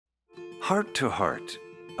Heart to Heart,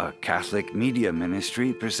 a Catholic media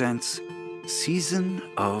ministry, presents Season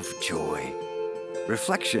of Joy,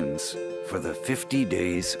 Reflections for the 50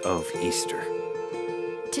 Days of Easter.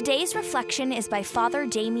 Today's reflection is by Father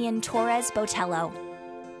Damian Torres-Botello.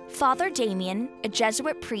 Father Damian, a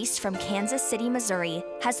Jesuit priest from Kansas City, Missouri,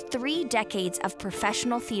 has 3 decades of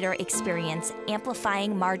professional theater experience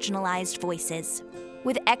amplifying marginalized voices.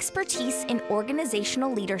 With expertise in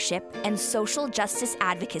organizational leadership and social justice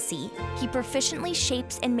advocacy, he proficiently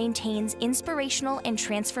shapes and maintains inspirational and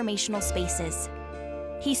transformational spaces.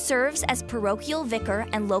 He serves as parochial vicar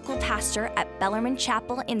and local pastor at Bellarmine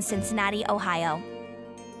Chapel in Cincinnati, Ohio.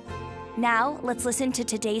 Now, let's listen to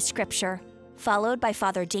today's scripture, followed by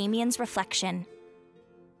Father Damian's reflection.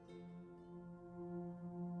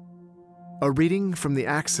 A reading from the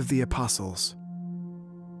Acts of the Apostles.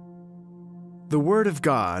 The word of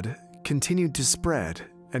God continued to spread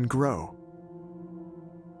and grow.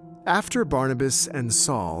 After Barnabas and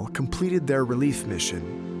Saul completed their relief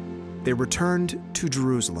mission, they returned to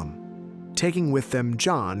Jerusalem, taking with them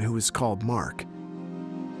John, who is called Mark.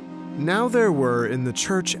 Now there were in the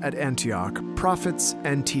church at Antioch prophets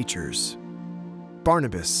and teachers: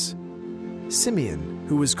 Barnabas, Symeon,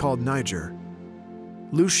 who was called Niger,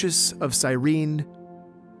 Lucius of Cyrene,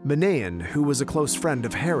 Manaen, who was a close friend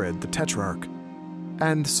of Herod the tetrarch,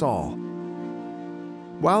 and Saul.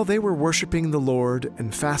 While they were worshiping the Lord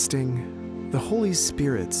and fasting, the Holy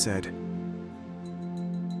Spirit said,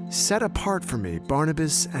 "Set apart for me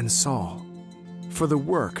Barnabas and Saul, for the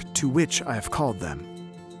work to which I have called them."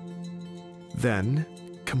 Then,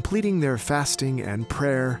 completing their fasting and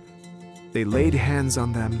prayer, they laid hands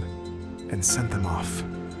on them and sent them off.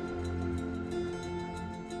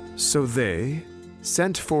 So they,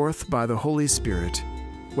 sent forth by the Holy Spirit,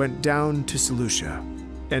 went down to Seleucia,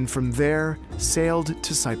 and from there sailed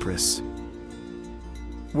to Cyprus.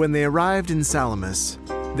 When they arrived in Salamis,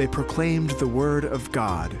 they proclaimed the word of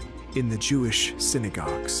God in the Jewish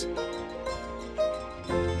synagogues.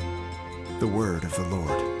 The word of the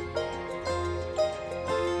Lord.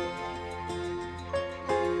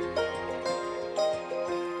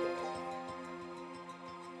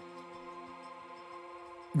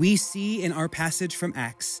 We see in our passage from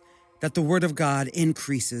Acts that the word of God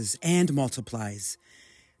increases and multiplies.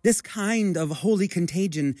 This kind of holy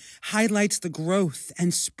contagion highlights the growth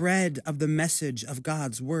and spread of the message of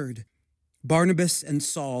God's word. Barnabas and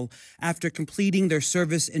Saul, after completing their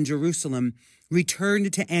service in Jerusalem,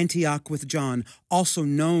 returned to Antioch with John, also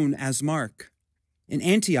known as Mark. In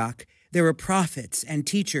Antioch, there were prophets and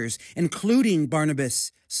teachers, including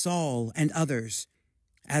Barnabas, Saul, and others.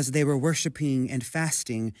 As they were worshiping and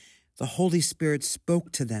fasting, the Holy Spirit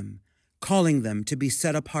spoke to them, calling them to be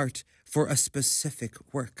set apart for a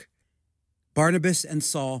specific work. Barnabas and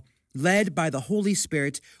Saul, led by the Holy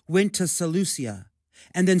Spirit, went to Seleucia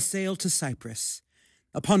and then sailed to Cyprus.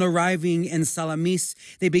 Upon arriving in Salamis,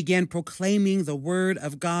 they began proclaiming the word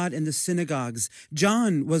of God in the synagogues.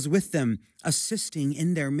 John was with them, assisting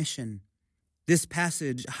in their mission. This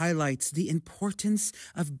passage highlights the importance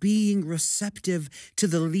of being receptive to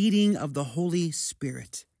the leading of the Holy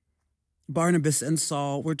Spirit. Barnabas and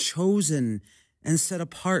Saul were chosen and set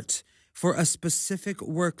apart for a specific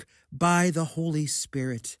work by the Holy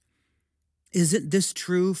Spirit. Isn't this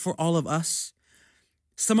true for all of us?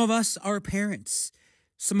 Some of us are parents.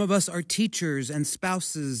 Some of us are teachers and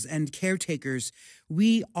spouses and caretakers.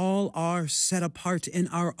 We all are set apart in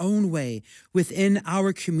our own way within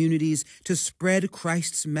our communities to spread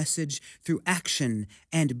Christ's message through action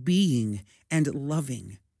and being and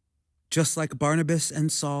loving. Just like Barnabas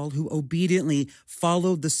and Saul, who obediently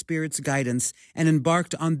followed the Spirit's guidance and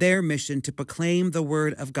embarked on their mission to proclaim the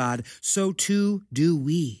word of God, so too do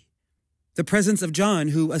we. The presence of John,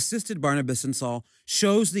 who assisted Barnabas and Saul,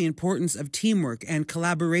 shows the importance of teamwork and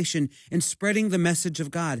collaboration in spreading the message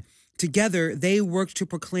of God. Together, they worked to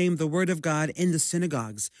proclaim the word of God in the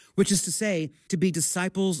synagogues, which is to say, to be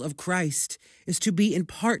disciples of Christ is to be in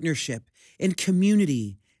partnership, in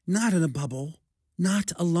community, not in a bubble,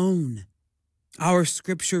 not alone. Our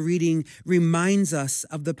scripture reading reminds us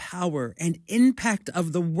of the power and impact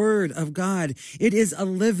of the word of God. It is a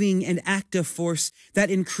living and active force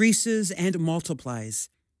that increases and multiplies.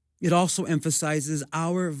 It also emphasizes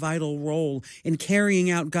our vital role in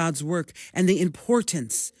carrying out God's work and the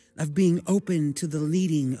importance of being open to the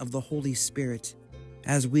leading of the Holy Spirit.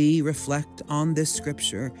 As we reflect on this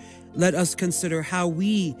scripture, let us consider how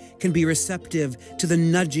we can be receptive to the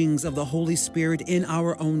nudgings of the Holy Spirit in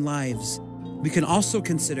our own lives. We can also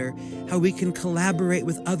consider how we can collaborate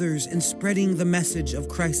with others in spreading the message of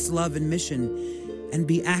Christ's love and mission, and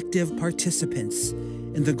be active participants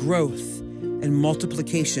in the growth and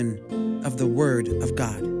multiplication of the Word of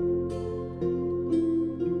God.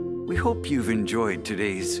 We hope you've enjoyed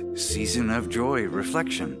today's Season of Joy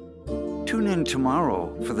reflection. Tune in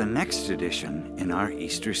tomorrow for the next edition in our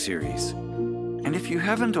Easter series. And if you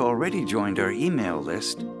haven't already joined our email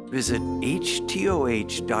list, visit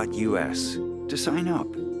htoh.us to sign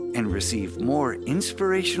up and receive more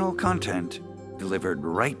inspirational content delivered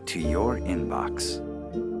right to your inbox.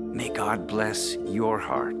 May God bless your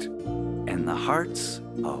heart and the hearts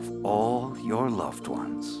of all your loved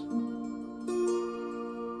ones.